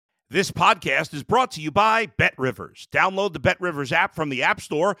This podcast is brought to you by BetRivers. Download the BetRivers app from the App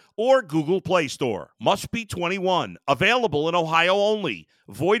Store or Google Play Store. Must be 21. Available in Ohio only.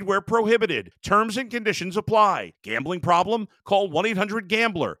 Void where prohibited. Terms and conditions apply. Gambling problem? Call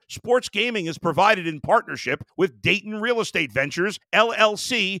 1-800-GAMBLER. Sports gaming is provided in partnership with Dayton Real Estate Ventures,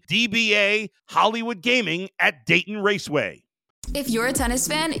 LLC, DBA, Hollywood Gaming at Dayton Raceway. If you're a tennis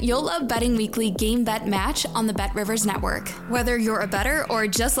fan, you'll love Betting Weekly Game Bet Match on the BetRivers Network. Whether you're a bettor or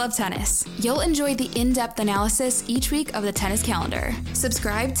just love tennis, you'll enjoy the in-depth analysis each week of the tennis calendar.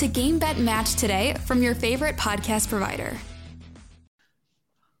 Subscribe to Game Bet Match today from your favorite podcast provider.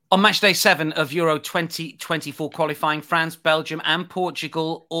 On match day 7 of Euro 2024 qualifying, France, Belgium and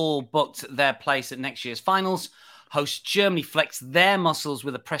Portugal all booked their place at next year's finals. Host Germany flexed their muscles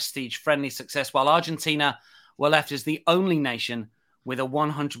with a prestige-friendly success, while Argentina were left as the only nation with a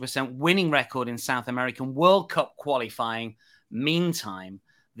 100% winning record in South American World Cup qualifying. Meantime,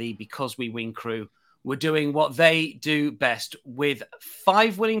 the Because We Win crew were doing what they do best, with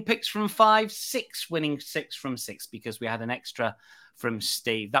 5 winning picks from 5, 6 winning 6 from 6, because we had an extra from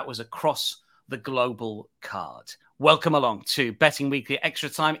Steve. That was across the global card. Welcome along to Betting Weekly Extra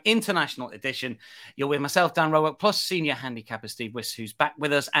Time International Edition. You're with myself, Dan Roebuck, plus senior handicapper Steve Wyss, who's back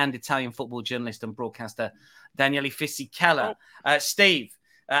with us, and Italian football journalist and broadcaster Daniele Fisichella. Steve,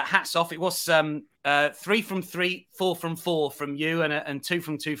 hats off. It was 3 from 3, 4 from 4 from you, and 2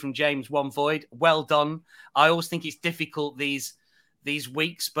 from 2 from James, 1 void. Well done. I always think it's difficult these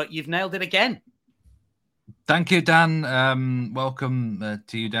weeks, but you've nailed it again. Thank you, Dan. Welcome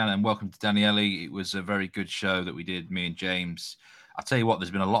to you, Dan, and welcome to Daniele. It was a very good show that we did, me and James. I'll tell you what,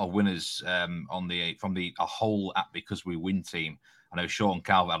 there's been a lot of winners from the whole app Because We Win team. I know Sean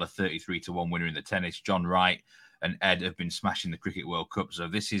Calvert had a 33-1 winner in the tennis. John Wright and Ed have been smashing the Cricket World Cup. So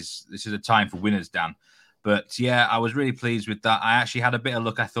this is a time for winners, Dan. But yeah, I was really pleased with that. I actually had a bit of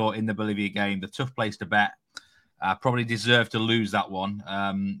luck, I thought, in the Bolivia game. The tough place to bet. Probably deserved to lose that one,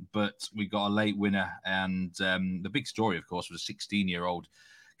 but we got a late winner. And the big story, of course, was a 16-year-old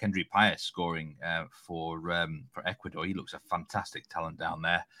Kendry Páez scoring for Ecuador. He looks a fantastic talent down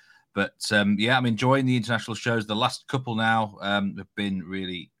there. But yeah, I'm enjoying the international shows. The last couple now have been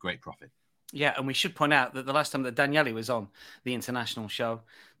really great profit. Yeah, and we should point out that the last time that Daniele was on the international show,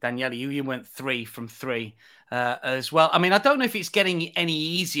 Daniele, you went 3 from 3 as well. I mean, I don't know if it's getting any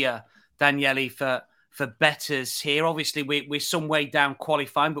easier, Daniele, for bettors here. Obviously, we're some way down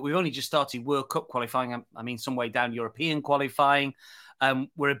qualifying, but we've only just started World Cup qualifying. I mean, some way down European qualifying.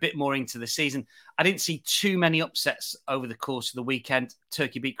 We're a bit more into the season. I didn't see too many upsets over the course of the weekend.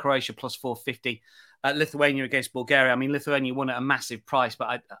 Turkey beat Croatia plus 450. Lithuania against Bulgaria. I mean, Lithuania won at a massive price,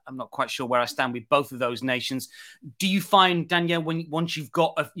 but I'm not quite sure where I stand with both of those nations. Do you find, Danielle, once you've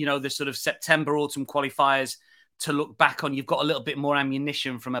got the sort of September, autumn qualifiers to look back on, you've got a little bit more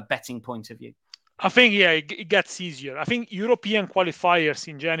ammunition from a betting point of view? I think, yeah, it gets easier. I think European qualifiers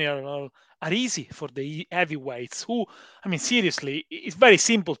in general are easy for the heavyweights who, I mean, seriously, it's very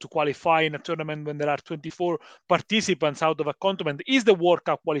simple to qualify in a tournament when there are 24 participants out of a continent. It's the World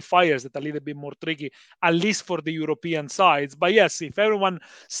Cup qualifiers that are a little bit more tricky, at least for the European sides. But yes, if everyone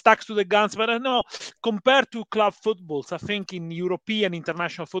sticks to the guns, but no, compared to club footballs, I think in European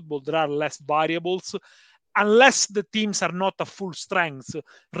international football, there are less variables. Unless the teams are not at full strength,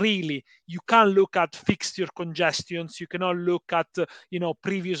 really, you can't look at fixture congestions. You cannot look at,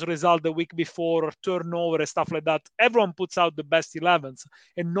 previous result the week before or turnover and stuff like that. Everyone puts out the best 11s.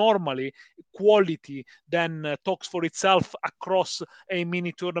 And normally, quality then talks for itself across a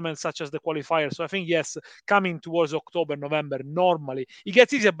mini tournament such as the qualifier. So I think, yes, coming towards October, November, normally, it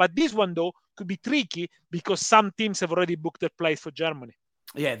gets easier. But this one, though, could be tricky because some teams have already booked their place for Germany.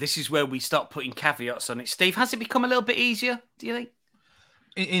 Yeah, this is where we start putting caveats on it. Steve, has it become a little bit easier, do you think?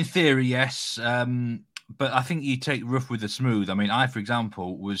 In theory, yes. But I think you take rough with the smooth. I mean, I, for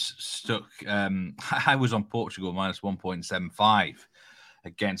example, was stuck. I was on Portugal minus 1.75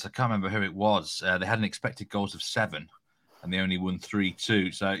 against, I can't remember who it was. They had an expected goals of 7 and they only won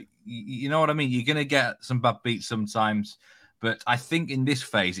 3-2. So, you know what I mean? You're going to get some bad beats sometimes. But I think in this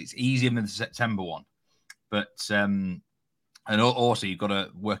phase, it's easier than the September one. But... And also, you've got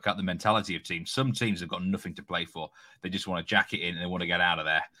to work out the mentality of teams. Some teams have got nothing to play for. They just want to jack it in and they want to get out of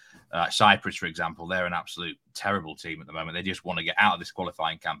there. Cyprus, for example, they're an absolute terrible team at the moment. They just want to get out of this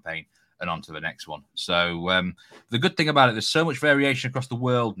qualifying campaign and on to the next one. So the good thing about it, there's so much variation across the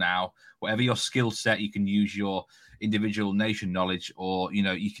world now. Whatever your skill set, you can use your individual nation knowledge, or,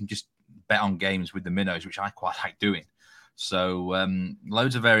 you can just bet on games with the minnows, which I quite like doing. So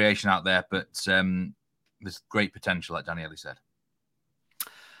loads of variation out there, but... there's great potential, like Daniele said.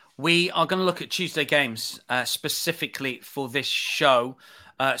 We are going to look at Tuesday games specifically for this show.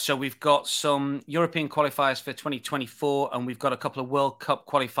 So we've got some European qualifiers for 2024, and we've got a couple of World Cup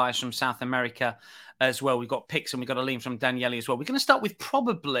qualifiers from South America as well. We've got picks and we've got a lean from Daniele as well. We're going to start with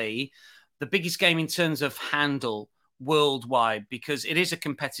probably the biggest game in terms of handle worldwide, because it is a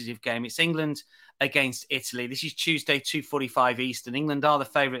competitive game. It's England against Italy. This is Tuesday, 2:45 Eastern. England are the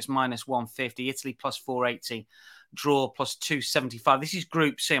favourites, -150. Italy +480. Draw +275. This is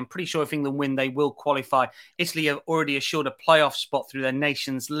Group C. I'm pretty sure if England win, they will qualify. Italy have already assured a playoff spot through their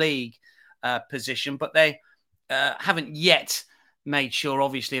Nations League position, but they haven't yet made sure,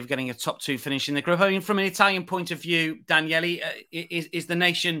 obviously, of getting a top two finish in the group. I mean, from an Italian point of view, Daniele, is the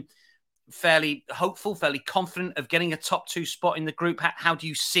nation fairly hopeful, fairly confident of getting a top two spot in the group? How do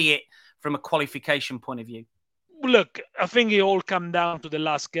you see it from a qualification point of view? Look, I think it all comes down to the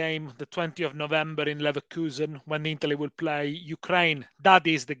last game, the 20th of November in Leverkusen, when Italy will play Ukraine. That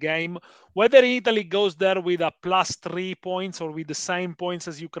is the game. Whether Italy goes there with a +3 points or with the same points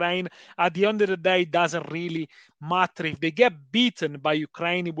as Ukraine, at the end of the day, doesn't really matter. If they get beaten by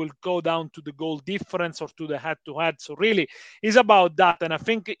Ukraine, it will go down to the goal difference or to the head-to-head. So really, it's about that. And I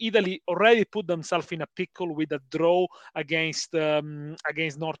think Italy already put themselves in a pickle with a draw against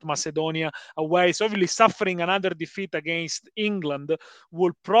North Macedonia away. So obviously suffering another defeat against England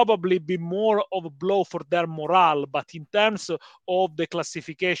will probably be more of a blow for their morale. But in terms of the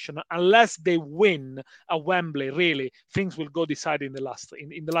classification, unless they win at Wembley, really things will go decided in the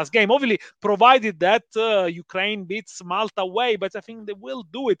last game. Obviously, provided that Ukraine beats Malta away, but I think they will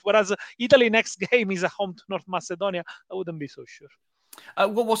do it. Whereas Italy next game is at home to North Macedonia, I wouldn't be so sure.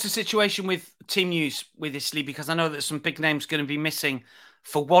 What's the situation with team news with Italy? Because I know that some big names going to be missing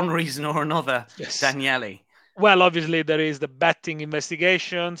for one reason or another. Yes. Daniele. Well, obviously there is the betting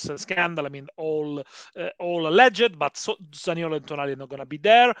investigations, scandal. I mean, all alleged. But Zaniolo and Tonali are not going to be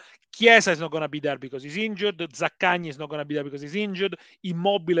there. Chiesa is not going to be there because he's injured. Zaccagni is not going to be there because he's injured.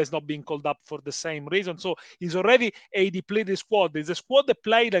 Immobile is not being called up for the same reason. So he's already a depleted squad. It's a squad that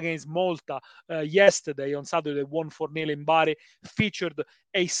played against Malta yesterday on Saturday. They won 4-0 in Bari. Featured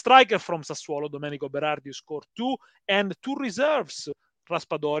a striker from Sassuolo, Domenico Berardi, who scored 2, and 2 reserves.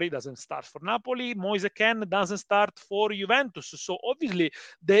 Raspadori doesn't start for Napoli. Moise Kean doesn't start for Juventus. So obviously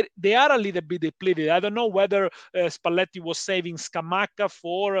they are a little bit depleted. I don't know whether Spalletti was saving Scamacca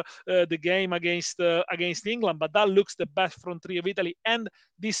for the game against England, but that looks the best front three of Italy. And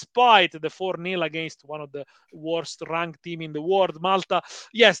despite the 4-0 against one of the worst ranked team in the world, Malta,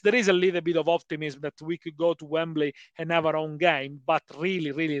 yes, there is a little bit of optimism that we could go to Wembley and have our own game, but really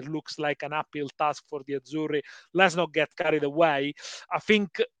it looks like an uphill task for the Azzurri. Let's not get carried away. I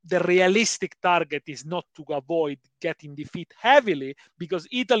think the realistic target is not to avoid getting defeat heavily, because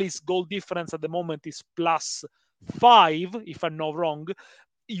Italy's goal difference at the moment is +5, if I'm not wrong.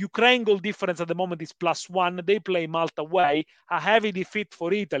 Ukraine goal difference at the moment is +1. They play Malta away. A heavy defeat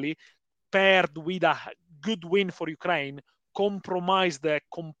for Italy paired with a good win for Ukraine compromise the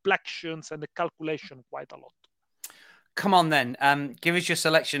complexions and the calculation quite a lot. Come on then, give us your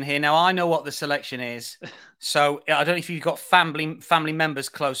selection here. Now, I know what the selection is, so I don't know if you've got family members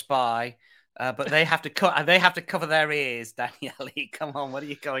close by, but they have to cover their ears. Daniele, come on, what are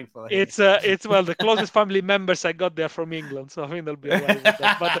you going for here? It's well, the closest family members I got there from England, so I think they'll be all right with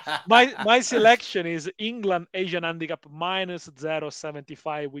that. But my selection is England Asian handicap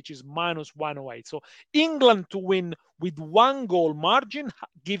 -0.75, which is -108. So England to win with 1 goal margin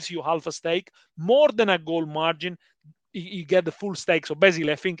gives you half a stake. More than a goal margin, you get the full stake. So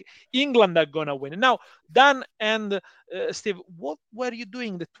basically, I think England are going to win. Now, Dan and Steve, what were you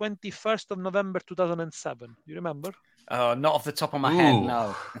doing the 21st of November 2007? Do you remember? Not off the top of my head,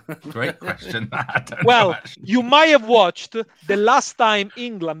 no. Great question. Well, you might have watched the last time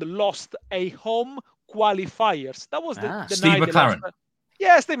England lost a home qualifiers. That was the Steve night McLaren.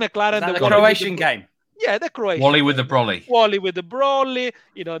 Yeah, Steve McLaren. The Croatian game. Yeah, the Croatian. Wally with the Brolly. Wally with the Brolly.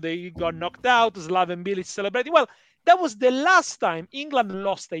 You know, they got knocked out. Slaven Bilic celebrating. Well, that was the last time England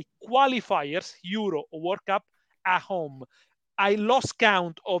lost a qualifiers, Euro or World Cup, at home. I lost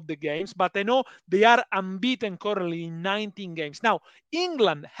count of the games, but I know they are unbeaten currently in 19 games. Now,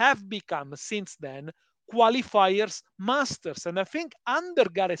 England have become, since then, qualifiers masters. And I think under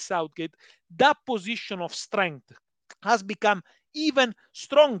Gareth Southgate, that position of strength has become even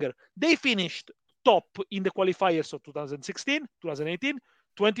stronger. They finished top in the qualifiers of 2016, 2018,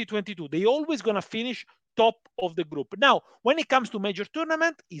 2022. They always going to finish top of the group. Now, when it comes to major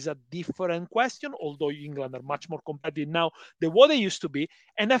tournament, is a different question, although England are much more competitive now than what they used to be.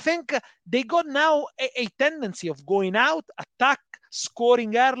 And I think they got now a tendency of going out, attack,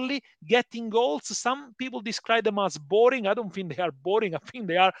 scoring early, getting goals. Some people describe them as boring. I don't think they are boring. I think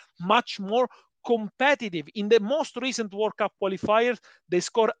they are much more competitive. In the most recent World Cup qualifiers, they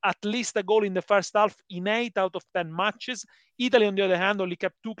scored at least a goal in the first half in 8 out of 10 matches. Italy, on the other hand, only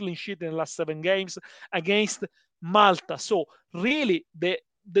kept 2 clean sheets in the last 7 games against Malta. So really, the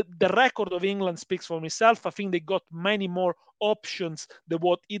record of England speaks for itself. I think they got many more options than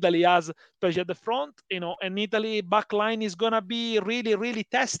what Italy has, especially at the front. And Italy backline is gonna be really, really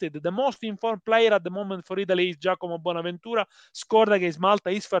tested. The most informed player at the moment for Italy is Giacomo Bonaventura. Scored against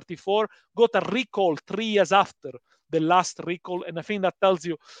Malta, he's 34. Got a recall 3 years after the last recall, and I think that tells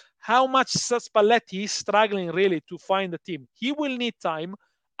you how much Spalletti is struggling really to find the team. He will need time.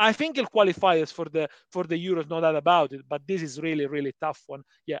 I think he'll qualify us for the Euros, no doubt about it. But this is really, really tough one.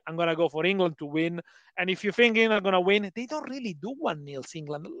 Yeah, I'm gonna go for England to win. And if you think England are gonna win, they don't really do 1-0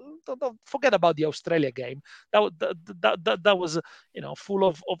 England. Don't forget about the Australia game. That was full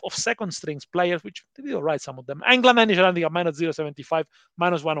of second strings players, which they did all right. Some of them. England manager, I think, at minus 0.75,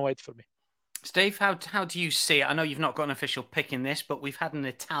 minus 108 for me. Steve, how do you see it? I know you've not got an official pick in this, but we've had an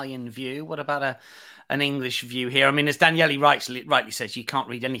Italian view. What about an English view here? I mean, as Daniele rightly says, you can't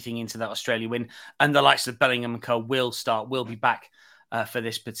read anything into that Australia win, and the likes of Bellingham and co will be back for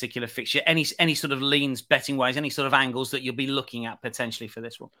this particular fixture. Any sort of leans betting wise, any sort of angles that you'll be looking at potentially for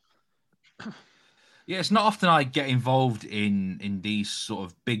this one? Yeah, it's not often I get involved in these sort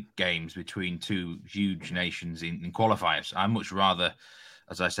of big games between two huge nations in qualifiers. I much rather,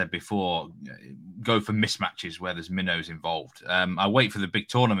 as I said before, go for mismatches where there's minnows involved. I wait for the big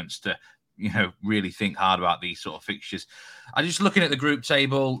tournaments to, really think hard about these sort of fixtures. I'm just looking at the group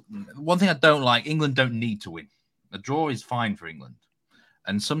table. One thing I don't like, England don't need to win. A draw is fine for England.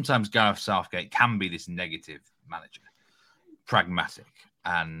 And sometimes Gareth Southgate can be this negative manager, pragmatic.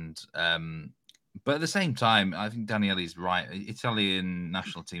 And but at the same time, I think Daniele's right. Italian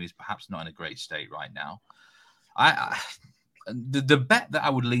national team is perhaps not in a great state right now. The bet that I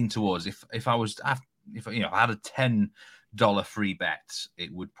would lean towards, if I had a $10 free bet,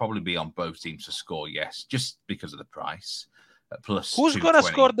 it would probably be on both teams to score. Yes, just because of the price. Plus, who's going to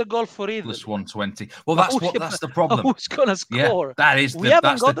score the goal for Italy? Plus 120. Well, that's the problem. Who's going to score? Yeah,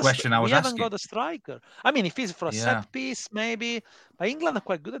 that's the question I was asking. We haven't got a striker. I mean, if it's for a set piece, maybe. But England are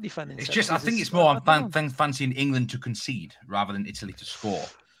quite good at defending. It's just, I think it's more I'm fancying England to concede rather than Italy to score.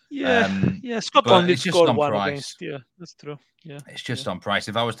 Yeah, Scotland did score one price. Against. Yeah, that's true. Yeah, it's just on price.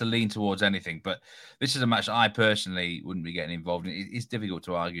 If I was to lean towards anything, but this is a match I personally wouldn't be getting involved in. It's difficult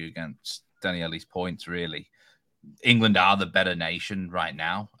to argue against Daniele's points, really. England are the better nation right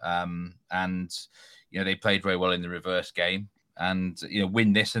now, and they played very well in the reverse game, and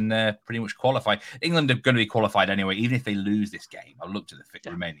win this and they're pretty much qualified. England are going to be qualified anyway, even if they lose this game. I've looked at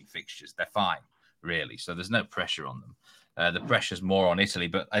the remaining fixtures; they're fine, really. So there's no pressure on them. The pressure's more on Italy,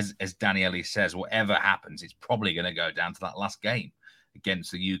 but as Daniele says, whatever happens, it's probably going to go down to that last game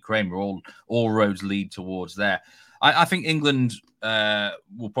against the Ukraine, where all roads lead towards there. I think England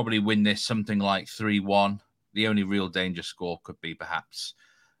will probably win this something like 3-1. The only real danger score could be perhaps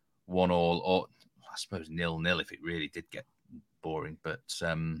 1-1, or I suppose 0-0 if it really did get boring. But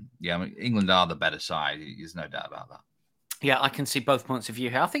England are the better side. There's no doubt about that. Yeah, I can see both points of view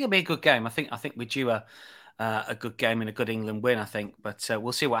here. I think it'll be a good game. I think we're due a good game and a good England win, I think. But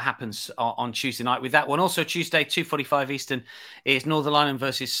we'll see what happens on Tuesday night with that one. Also, Tuesday, 2:45 Eastern, is Northern Ireland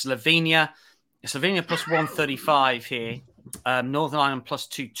versus Slovenia. Slovenia plus 135 here. Northern Ireland plus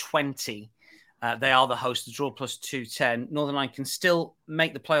 220. They are the host. The draw plus 210. Northern Ireland can still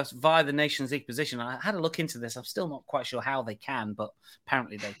make the playoffs via the Nations League position. I had a look into this. I'm still not quite sure how they can, but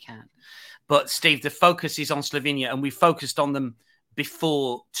apparently they can. But Steve, the focus is on Slovenia, and we focused on them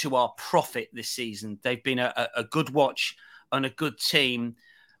before to our profit this season. They've been a good watch and a good team.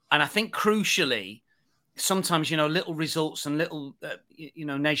 And I think crucially, sometimes, little results and little,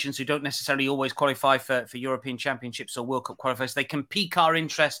 nations who don't necessarily always qualify for European Championships or World Cup qualifiers, they can pique our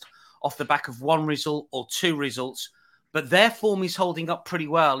interest off the back of one result or two results. But their form is holding up pretty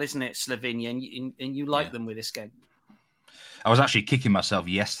well, isn't it, Slovenia? And you like them with this game. I was actually kicking myself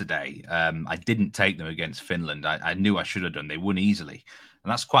yesterday. I didn't take them against Finland. I knew I should have done. They won easily.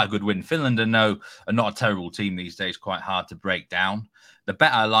 And that's quite a good win. Finland are not a terrible team these days, quite hard to break down. The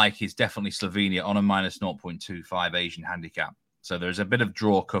bet I like is definitely Slovenia on a minus 0.25 Asian handicap. So there's a bit of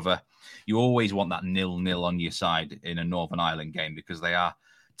draw cover. You always want that 0-0 on your side in a Northern Ireland game because they are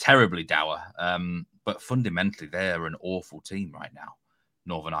terribly dour. But fundamentally, they're an awful team right now.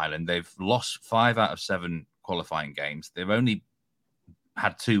 Northern Ireland. They've lost 5 out of 7 qualifying games. They've only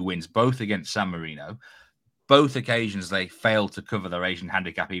had 2 wins, both against San Marino. Both occasions they failed to cover their Asian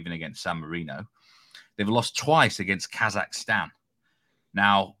handicap, even against San Marino. They've lost twice against Kazakhstan.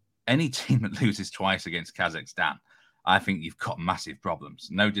 Now, any team that loses twice against Kazakhstan, I think you've got massive problems.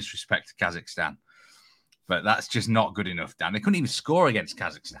 No disrespect to Kazakhstan, but that's just not good enough, Dan. They couldn't even score against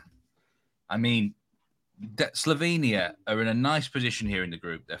Kazakhstan. I mean, Slovenia are in a nice position here in the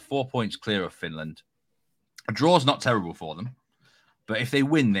group. They're 4 points clear of Finland. A draw's not terrible for them, but if they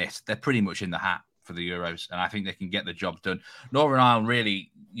win this, they're pretty much in the hat for the Euros, and I think they can get the job done. Northern Ireland, really,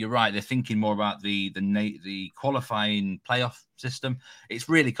 you're right. They're thinking more about the qualifying playoff system. It's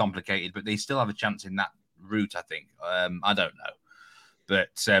really complicated, but they still have a chance in that route, I think. I don't know. But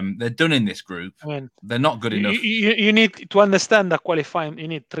they're done in this group. I mean, they're not good enough. You need to understand that qualifying. You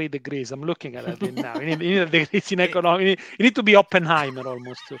need 3 degrees. I'm looking at it now. You need degrees in economics. You need to be Oppenheimer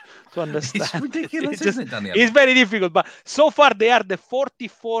almost to understand. It's ridiculous, isn't it, Daniel? It's very difficult. But so far, they are the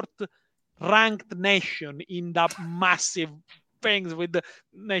 44th ranked nation in the massive things with the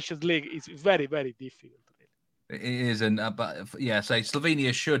Nations League. It's very, very difficult. It is, and but yeah, say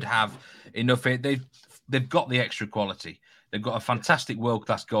Slovenia should have enough. They've got the extra quality. They've got a fantastic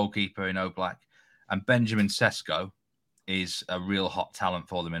world-class goalkeeper in Oblak, and Benjamin Sesko is a real hot talent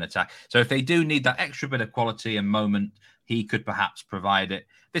for them in attack. So if they do need that extra bit of quality and moment, he could perhaps provide it.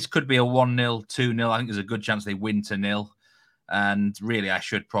 This could be a 1-0, 2-0. I think there's a good chance they win 2-0. And really, I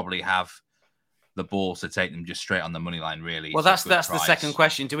should probably have the balls to take them just straight on the money line, really. Well, that's the second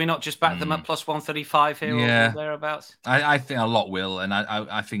question. Do we not just back them at plus 135 here or thereabouts? I think a lot will, and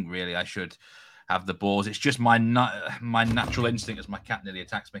I think really I should have the balls. It's just my natural instinct, as my cat nearly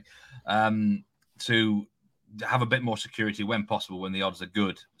attacks me, to have a bit more security when possible, when the odds are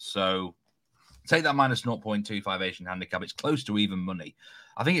good. So take that minus 0.25 Asian handicap. It's close to even money.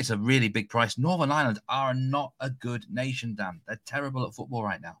 I think it's a really big price. Northern Ireland are not a good nation, Dan. They're terrible at football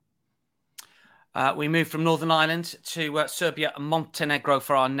right now. We move from Northern Ireland to Serbia and Montenegro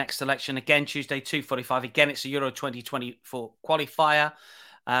for our next selection. Again, Tuesday, 2:45. Again, it's a Euro 2024 qualifier.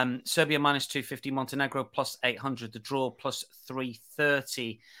 Serbia minus 250, Montenegro plus 800, the draw plus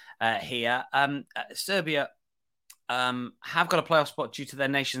 330 here. Serbia have got a playoff spot due to their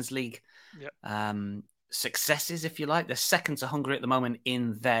Nations League successes, if you like. They're second to Hungary at the moment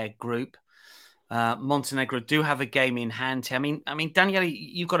in their group. Montenegro do have a game in hand. I mean, Daniele,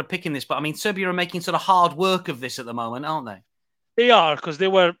 you've got a pick in this, but I mean, Serbia are making sort of hard work of this at the moment, aren't they? They are, because they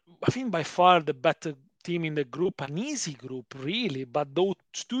were, I think, by far the better team in the group, an easy group, really. But those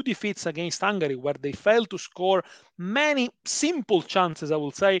 2 defeats against Hungary, where they failed to score many simple chances, I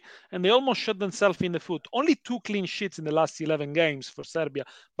will say, and they almost shot themselves in the foot. Only 2 clean sheets in the last 11 games for Serbia.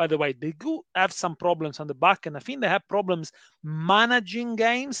 By the way, they do have some problems on the back, and I think they have problems managing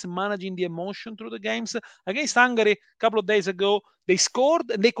games, managing the emotion through the games. Against Hungary, a couple of days ago, they scored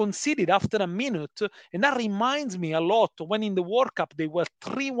and they conceded after a minute. And that reminds me a lot when in the World Cup, they were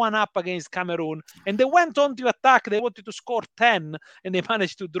 3-1 up against Cameroon and they went on to attack. They wanted to score 10 and they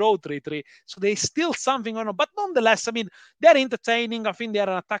managed to draw 3-3. So there's still something on. But nonetheless, I mean, they're entertaining. I think they are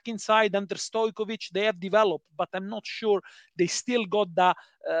an attacking side. Under Stojkovic, they have developed, but I'm not sure they still got that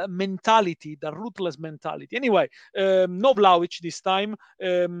mentality, the ruthless mentality. Anyway, no Vlahovic this time.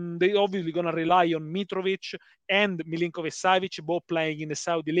 They obviously going to rely on Mitrovic and Milinkovic-Savic, both playing in the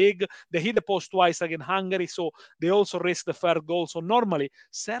Saudi League. They hit the post twice against Hungary, so they also risked the third goal. So normally,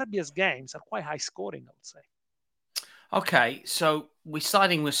 Serbia's games are quite high scoring, I would say. Okay, so we're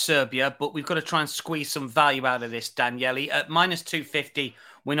siding with Serbia, but we've got to try and squeeze some value out of this, Daniele. At minus 250,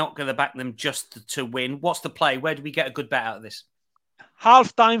 we're not going to back them just to win. What's the play? Where do we get a good bet out of this?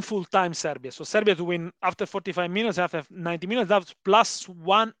 Half-time, full-time Serbia. So Serbia to win after 45 minutes, after 90 minutes, that's plus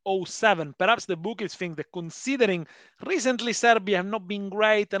 107. Perhaps the bookies think that considering recently Serbia have not been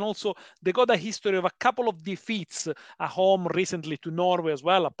great, and also they got a history of a couple of defeats at home recently to Norway as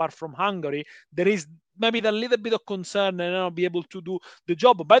well, apart from Hungary, there is maybe a little bit of concern and not be able to do the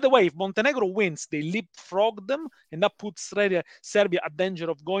job. By the way, if Montenegro wins, they leapfrog them, and that puts Serbia at danger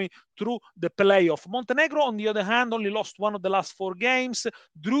of going through the playoff. Montenegro, on the other hand, only lost 1 of the last 4 games,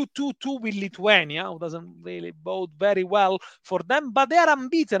 drew 2-2 with Lithuania, who doesn't really bode very well for them, but they are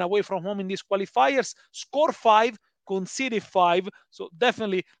unbeaten away from home in these qualifiers, score 5, conceded 5, so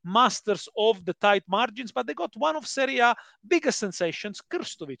definitely masters of the tight margins, but they got one of Serie A biggest sensations,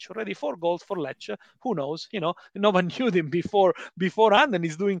 Krstovic, already 4 goals for Lecce. Who knows? No one knew him beforehand, and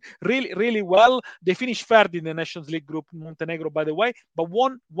he's doing really, really well. They finished third in the Nations League group, Montenegro, by the way, but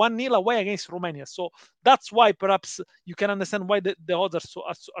won 1-0 away against Romania. So that's why perhaps you can understand why the odds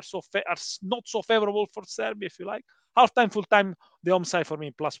are not so favorable for Serbia, if you like. Half-time, full-time, the home side for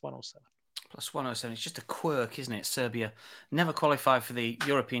me, plus 107. Plus 107. It's just a quirk, isn't it? Serbia never qualified for the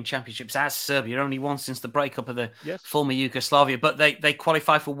European Championships as Serbia, only once since the breakup of the former Yugoslavia. But they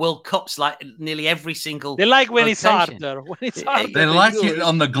qualify for World Cups like nearly every single. They like when rotation. It's harder. When it's harder. They like it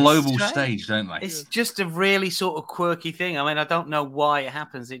on the global stage, don't they? It's just a really sort of quirky thing. I mean, I don't know why it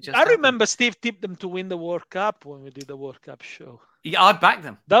happens. It just. I remember Steve tipped them to win the World Cup when we did the World Cup show. Yeah, I backed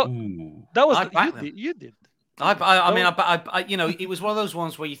them. That was you did. I mean, it was one of those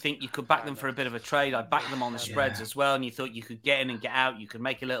ones where you think you could back them for a bit of a trade. I backed them on the spreads as well, and you thought you could get in and get out. You could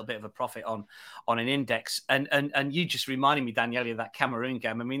make a little bit of a profit on an index. And you just reminded me, Daniele, of that Cameroon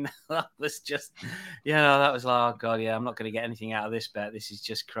game. I mean, that was just, that was like, oh god, yeah, I'm not going to get anything out of this bet. This is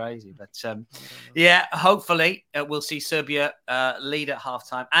just crazy. But hopefully we'll see Serbia lead at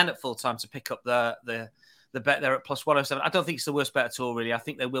halftime and at full time to pick up the bet there at plus 107. I don't think it's the worst bet at all, really. I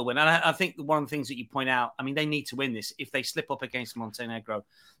think they will win. And I think one of the things that you point out, I mean, they need to win this. If they slip up against Montenegro,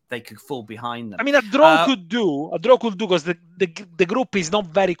 they could fall behind them. I mean, a draw could do because the group is not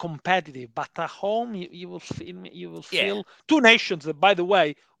very competitive. But at home, you will feel two nations that, by the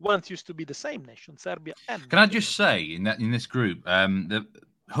way, once used to be the same nation, Serbia and. Can I just say in this group,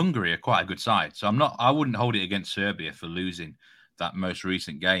 Hungary are quite a good side. So I wouldn't hold it against Serbia for losing that most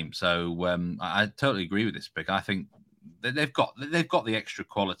recent game. So I totally agree with this pick. I think they've got the extra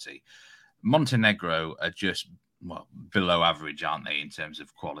quality. Montenegro are just below average, aren't they, in terms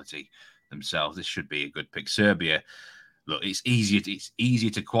of quality themselves? This should be a good pick. Serbia, look, it's easier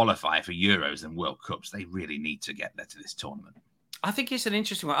to qualify for Euros than World Cups. They really need to get there to this tournament. I think it's an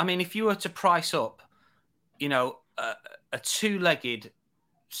interesting one. I mean, if you were to price up, a two-legged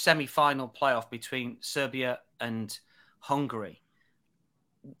semi-final playoff between Serbia and Hungary,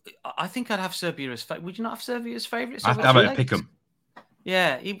 I think I'd have Serbia as favorite. Would you not have Serbia as favourites? How about pick them?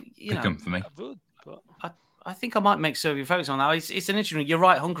 Yeah, pick them for me. I think I might make Serbia favourites on that. It's an interesting. You're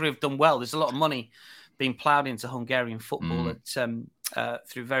right. Hungary have done well. There's a lot of money being ploughed into Hungarian football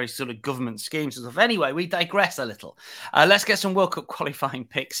through various sort of government schemes and stuff. Anyway, we digress a little. Let's get some World Cup qualifying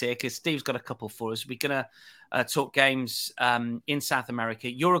picks here because Steve's got a couple for us. We're going to talk games in South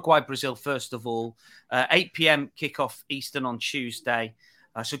America. Uruguay, Brazil, first of all. 8 p.m. kickoff Eastern on Tuesday.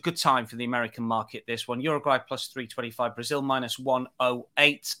 So good time for the American market, this one. Uruguay plus 325, Brazil minus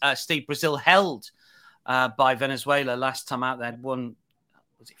 108. Steve, Brazil held by Venezuela last time out. They had won,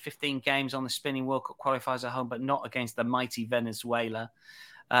 15 games on the spinning World Cup qualifiers at home, but not against the mighty Venezuela.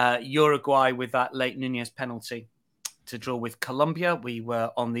 Uruguay with that late Nunez penalty to draw with Colombia. We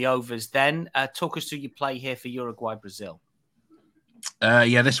were on the overs then. Talk us through your play here for Uruguay, Brazil.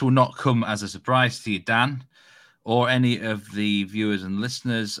 This will not come as a surprise to you, Dan, or any of the viewers and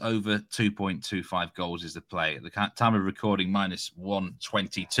listeners. Over 2.25 goals is the play. At the time of recording, minus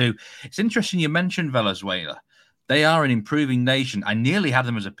 122. It's interesting you mentioned Venezuela. They are an improving nation. I nearly had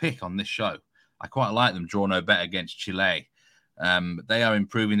them as a pick on this show. I quite like them. Draw no bet against Chile. But they are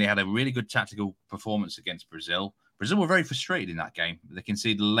improving. They had a really good tactical performance against Brazil. Brazil were very frustrated in that game. They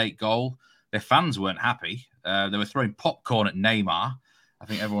conceded a late goal. Their fans weren't happy. They were throwing popcorn at Neymar. I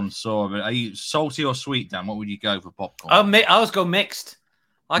think everyone saw. But are you salty or sweet, Dan? What would you go for popcorn? I was going mixed.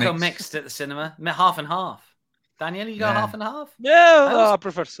 Go mixed at the cinema. Half and half. Daniel, you go half and half? Yeah, I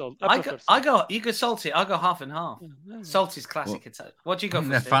prefer salt. You go salty. I go half and half. Salty's classic. What do you go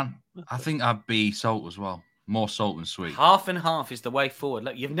for? I think I'd be salt as well. More salt than sweet. Half and half is the way forward.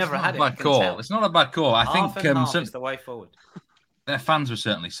 Look, you've never had it. Bad call. It's not a bad call. I think half is the way forward. Their fans were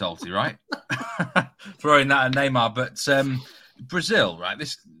certainly salty, right? Throwing that at Neymar, but Brazil, right?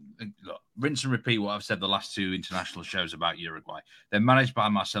 Look, rinse and repeat what I've said the last two international shows about Uruguay. They're managed by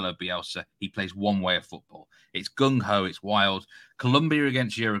Marcelo Bielsa. He plays one way of football. It's gung-ho, it's wild. Colombia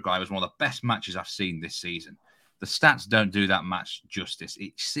against Uruguay was one of the best matches I've seen this season. The stats don't do that match justice.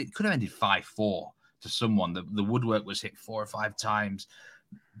 It could have ended 5-4 to someone. The woodwork was hit 4 or 5 times.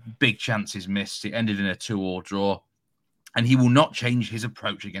 Big chances missed. It ended in a 2-2 draw. And he will not change his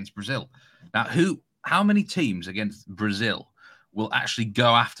approach against Brazil. Now, how many teams against Brazil will actually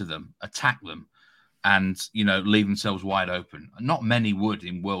go after them, attack them, and, leave themselves wide open? Not many would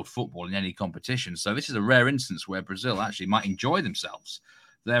in world football in any competition. So this is a rare instance where Brazil actually might enjoy themselves.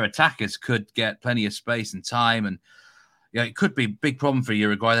 Their attackers could get plenty of space and time. And it could be a big problem for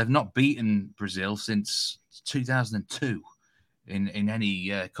Uruguay. They've not beaten Brazil since since 2002 in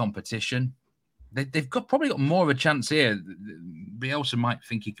any competition. They've probably got more of a chance here. Bielsa might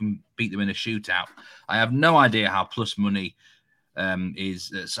think he can beat them in a shootout. I have no idea how plus money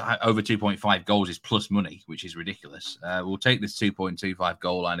is over 2.5 goals is plus money, which is ridiculous. We'll take this 2.25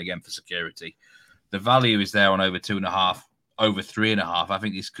 goal line again for security. The value is there on over 2.5, over 3.5. I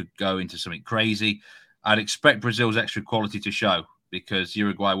think this could go into something crazy. I'd expect Brazil's extra quality to show because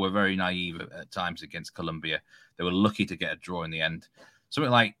Uruguay were very naive at times against Colombia. They were lucky to get a draw in the end.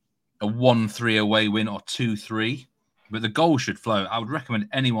 Something like a 1-3 away win or 2-3. But the goal should flow. I would recommend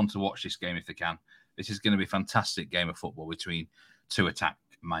anyone to watch this game if they can. This is going to be a fantastic game of football between two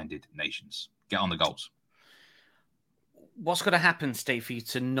attack-minded nations. Get on the goals. What's going to happen, Steve, for you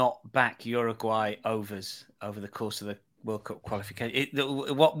to not back Uruguay overs over the course of the World Cup qualification?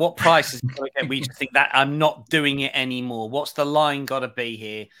 What price is it going to get where you just think that I'm not doing it anymore? What's the line got to be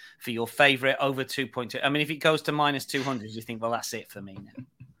here for your favourite over 2.2? I mean, if it goes to minus 200, you think, well, that's it for me now.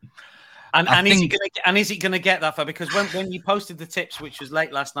 And is it going to get that far? Because when you posted the tips, which was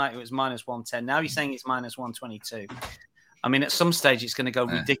late last night, it was minus 110. Now you're saying it's minus 122. I mean, at some stage, it's going to go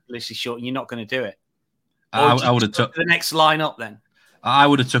ridiculously short, and you're not going to do it. I would have took the next line up then. I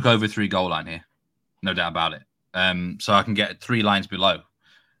would have took over 3 goal line here, no doubt about it. So I can get 3 lines below,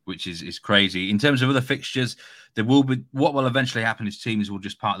 which is crazy. In terms of other fixtures, there will be what will eventually happen is teams will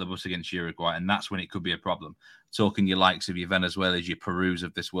just park the bus against Uruguay, and that's when it could be a problem. Talking your likes of your Venezuelas, your Perus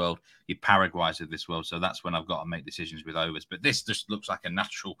of this world, your Paraguays of this world. So that's when I've got to make decisions with overs. But this just looks like a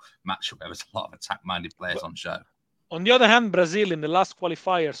natural matchup. There was a lot of attack-minded players on show. On the other hand, Brazil in the last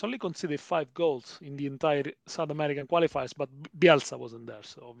qualifiers only conceded 5 goals in the entire South American qualifiers, but Bielsa wasn't there,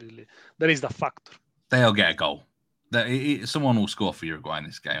 so obviously there is that factor. They'll get a goal. Someone will score for Uruguay in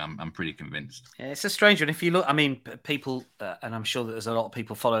this game. I'm pretty convinced. Yeah, it's a strange one. If you look, I mean, people, and I'm sure that there's a lot of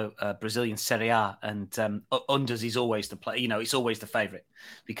people follow Brazilian Serie A, and unders is always the play. You know, it's always the favourite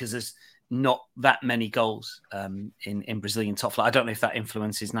because there's not that many goals in Brazilian top flight. I don't know if that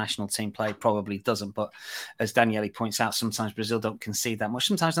influences national team play. Probably doesn't. But as Daniele points out, sometimes Brazil don't concede that much.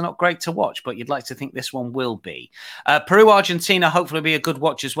 Sometimes they're not great to watch, but you'd like to think this one will be. Peru, Argentina, hopefully be a good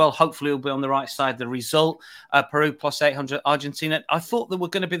watch as well. Hopefully we'll be on the right side of the result. Peru plus 800, Argentina. I thought they were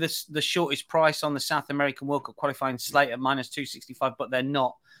going to be the shortest price on the South American World Cup qualifying slate at minus 265, but they're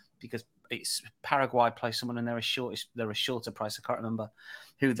not because it's Paraguay play someone and they're a shorter price. I can't remember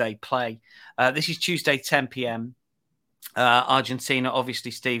who they play. This is Tuesday, 10 p.m. Argentina, obviously,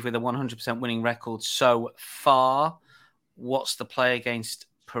 Steve, with a 100% winning record so far. What's the play against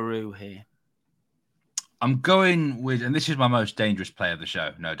Peru here? I'm going with, and this is my most dangerous play of the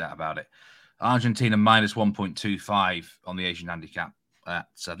show, no doubt about it. Argentina minus 1.25 on the Asian handicap. I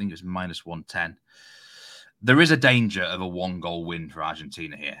think it was minus 110. There is a danger of a 1-goal win for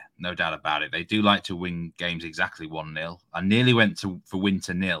Argentina here, no doubt about it. They do like to win games exactly 1-0. I nearly went for win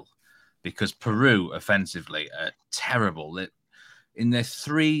to nil because Peru offensively are terrible. In their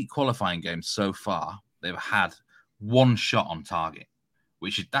 3 qualifying games so far, they've had 1 shot on target,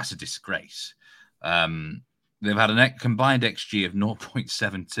 that's a disgrace. They've had a combined XG of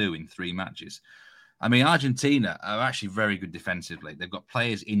 0.72 in 3 matches. I mean, Argentina are actually very good defensively. They've got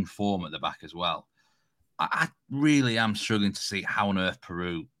players in form at the back as well. I really am struggling to see how on earth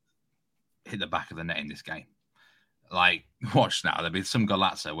Peru hit the back of the net in this game. Like, watch now. There'll be some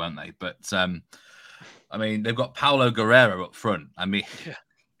Golazzo, won't they? But, I mean, they've got Paulo Guerrero up front. I mean,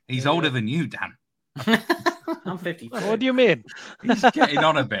 he's older than you, Dan. I'm 54. What do you mean? He's getting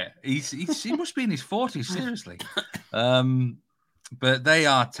on a bit. He must be in his 40s, seriously. But they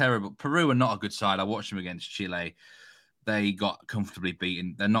are terrible. Peru are not a good side. I watched them against Chile. They got comfortably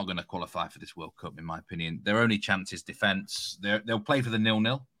beaten. They're not going to qualify for this World Cup, in my opinion. Their only chance is defence. They'll play for the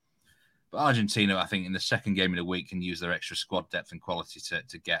 0-0. But Argentina, I think, in the second game of the week, can use their extra squad depth and quality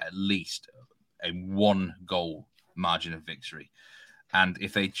to get at least a 1-goal margin of victory. And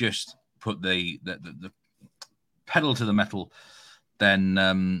if they just put the pedal to the metal,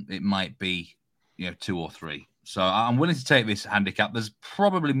 then it might be 2 or 3. So I'm willing to take this handicap. There's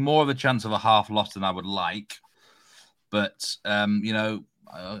probably more of a chance of a half loss than I would like. But,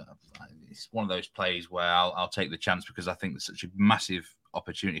 it's one of those plays where I'll take the chance because I think there's such a massive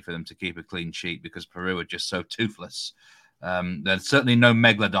opportunity for them to keep a clean sheet because Peru are just so toothless. There's certainly no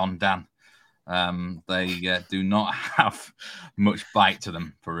Megalodon, Dan. They do not have much bite to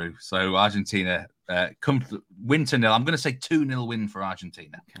them, Peru. So Argentina win to nil. I'm going to say 2-0 win for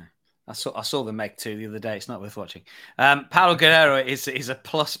Argentina. Okay. I saw the Meg 2 the other day. It's not worth watching. Paulo Guerrero is a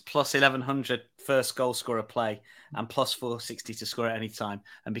plus 1100 first goal scorer play and plus 460 to score at any time.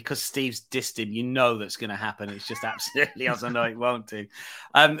 And because Steve's dissed him, you know that's going to happen. It's just absolutely, as I know it won't do.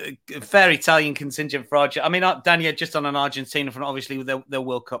 Fair Italian contingent for Argentina. I mean, Daniel, just on an Argentina front, obviously they're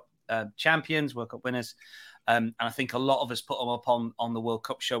World Cup champions, World Cup winners. And I think a lot of us put them up on the World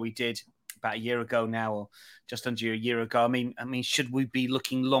Cup show we did about a year ago now, or just under a year ago. I mean, should we be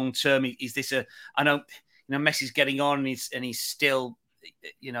looking long term? Is this I know, Messi's getting on and he's still,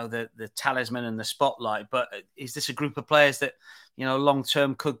 the talisman and the spotlight, but is this a group of players that, long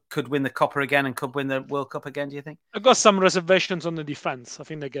term could win the Copa again and could win the World Cup again, do you think? I've got some reservations on the defense. I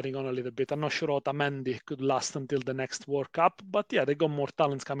think they're getting on a little bit. I'm not sure Otamendi could last until the next World Cup, but yeah, they got more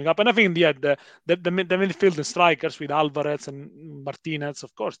talents coming up. And I think the midfield and strikers with Alvarez and Martinez,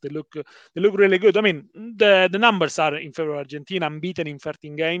 of course, they look really good. I mean, the numbers are in favor of Argentina, unbeaten in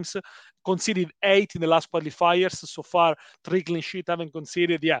 13 games, conceded 8 in the last qualifiers so far, 3 clean sheets haven't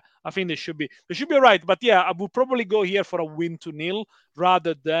conceded. Yeah, I think they should be all right. But yeah, I would probably go here for a win 2-0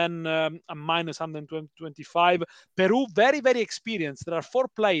 rather than a minus 125. Peru, very, very experienced. There are 4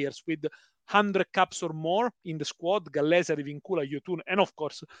 players with 100 caps or more in the squad: Gallese, Rivincula, Yotun, and of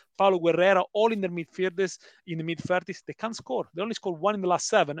course Paulo Guerrero, all in their mid-30s. They can't score. They only scored 1 in the last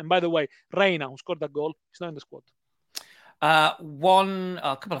 7. And by the way, Reina, who scored that goal, is not in the squad. A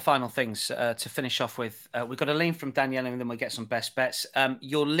couple of final things to finish off with. We've got a lean from Daniele, and then we'll get some best bets.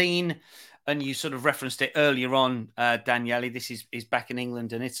 Your lean, and you sort of referenced it earlier on, Daniele. This is back in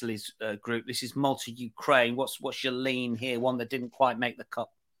England and Italy's group. This is Malta-Ukraine. What's your lean here? One that didn't quite make the cut.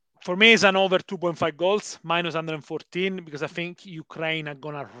 For me, it's an over 2.5 goals, minus 114, because I think Ukraine are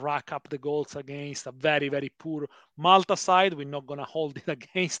going to rack up the goals against a very, very poor Malta side. We're not going to hold it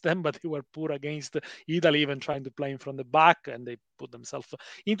against them, but they were poor against Italy, even trying to play in from the back, and they put themselves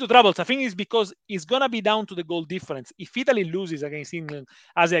into trouble. So I think it's because it's going to be down to the goal difference. If Italy loses against England,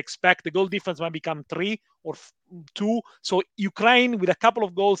 as I expect, the goal difference might become 3 or 2. So Ukraine, with a couple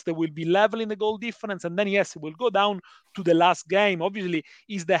of goals, they will be level in the goal difference. And then, yes, it will go down to the last game. Obviously,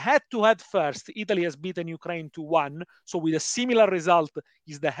 is the head-to-head first. Italy has beaten Ukraine 2-1. So with a similar result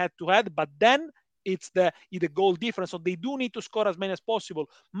is the head-to-head. But then it's the goal difference. So they do need to score as many as possible.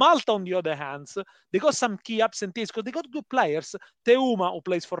 Malta, on the other hand, they got some key absentees because they got good players. Teuma, who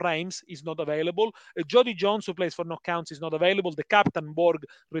plays for Reims, is not available. Jody Jones, who plays for Knockouts, is not available. The captain, Borg,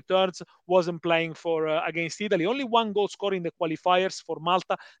 returns, wasn't playing for against Italy. Only 1 goal scored in the qualifiers for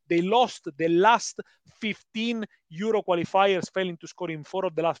Malta. They lost the last 15 Euro qualifiers, failing to score in 4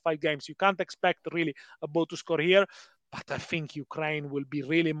 of the last 5 games. You can't expect really a ball to score here. But I think Ukraine will be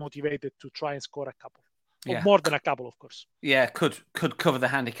really motivated to try and score a couple. Or more than a couple, of course. Yeah, could cover the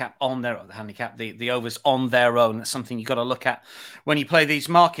handicap the overs on their own. That's something you've got to look at when you play these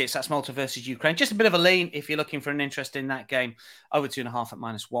markets. That's Malta versus Ukraine. Just a bit of a lean if you're looking for an interest in that game. Over 2.5 at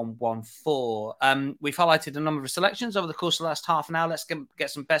minus 114. We've highlighted a number of selections over the course of the last half an hour. Let's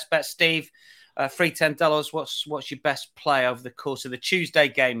get some best bets. Steve, free $10. What's your best play over the course of the Tuesday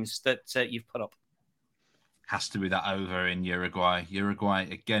games that you've put up? Has to be that over in Uruguay. Uruguay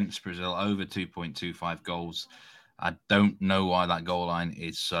against Brazil, over 2.25 goals. I don't know why that goal line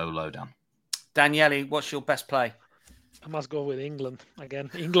is so low down. Daniele, what's your best play? I must go with England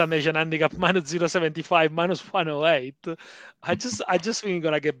again. England Asian handicap minus 0.75, minus 108. I just think we're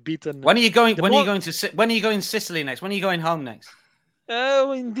gonna get beaten. When are you going? When are you going to Sicily next? When are you going home next?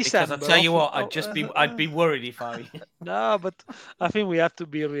 In December. Because I tell you what, I'd be worried if I. No, but I think we have to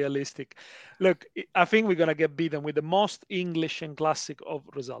be realistic. Look, I think we're gonna get beaten with the most English and classic of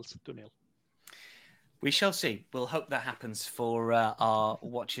results, 2-0. We shall see. We'll hope that happens for our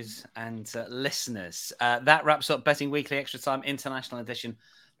watchers and listeners. That wraps up Betting Weekly Extra Time International Edition.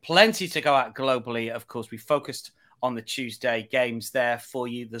 Plenty to go at globally. Of course, we focused on the Tuesday games there for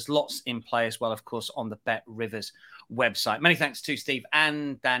you. There's lots in play as well, of course, on the Bet Rivers website. Many thanks to Steve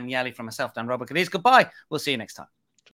and Daniele from myself, Dan Roebuck. It is goodbye. We'll see you next time.